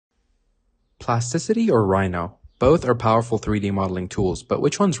Plasticity or Rhino? Both are powerful 3D modeling tools, but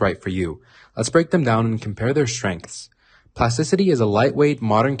which one's right for you? Let's break them down and compare their strengths. Plasticity is a lightweight,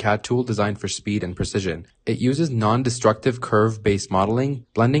 modern CAD tool designed for speed and precision. It uses non-destructive curve-based modeling,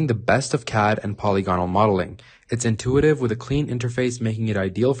 blending the best of CAD and polygonal modeling. It's intuitive with a clean interface, making it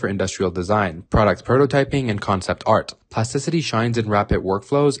ideal for industrial design, product prototyping, and concept art. Plasticity shines in rapid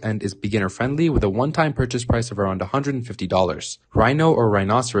workflows and is beginner-friendly with a one-time purchase price of around $150. Rhino or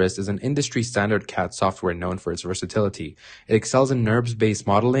Rhinoceros is an industry-standard CAD software known for its versatility. It excels in NURBS-based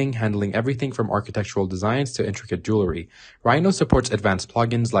modeling, handling everything from architectural designs to intricate jewelry. Rhino supports advanced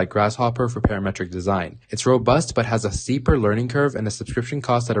plugins like Grasshopper for parametric design. It's robust but has a steeper learning curve and a subscription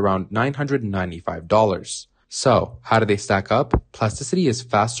cost at around $995. So, how do they stack up? Plasticity is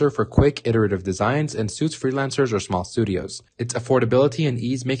faster for quick, iterative designs and suits freelancers or small studios. Its affordability and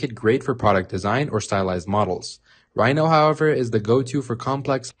ease make it great for product design or stylized models. Rhino, however, is the go-to for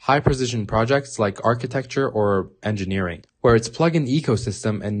complex, high-precision projects like architecture or engineering, where its plugin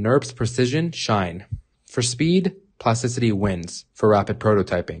ecosystem and NURBS precision shine. For speed, Plasticity wins for rapid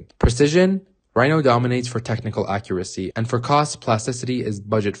prototyping. Precision, Rhino dominates for technical accuracy, and for cost, Plasticity is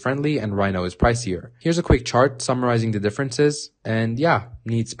budget-friendly and Rhino is pricier. Here's a quick chart summarizing the differences, and yeah,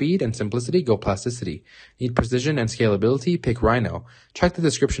 need speed and simplicity, go Plasticity. Need precision and scalability, pick Rhino. Check the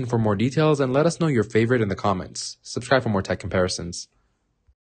description for more details and let us know your favorite in the comments. Subscribe for more tech comparisons.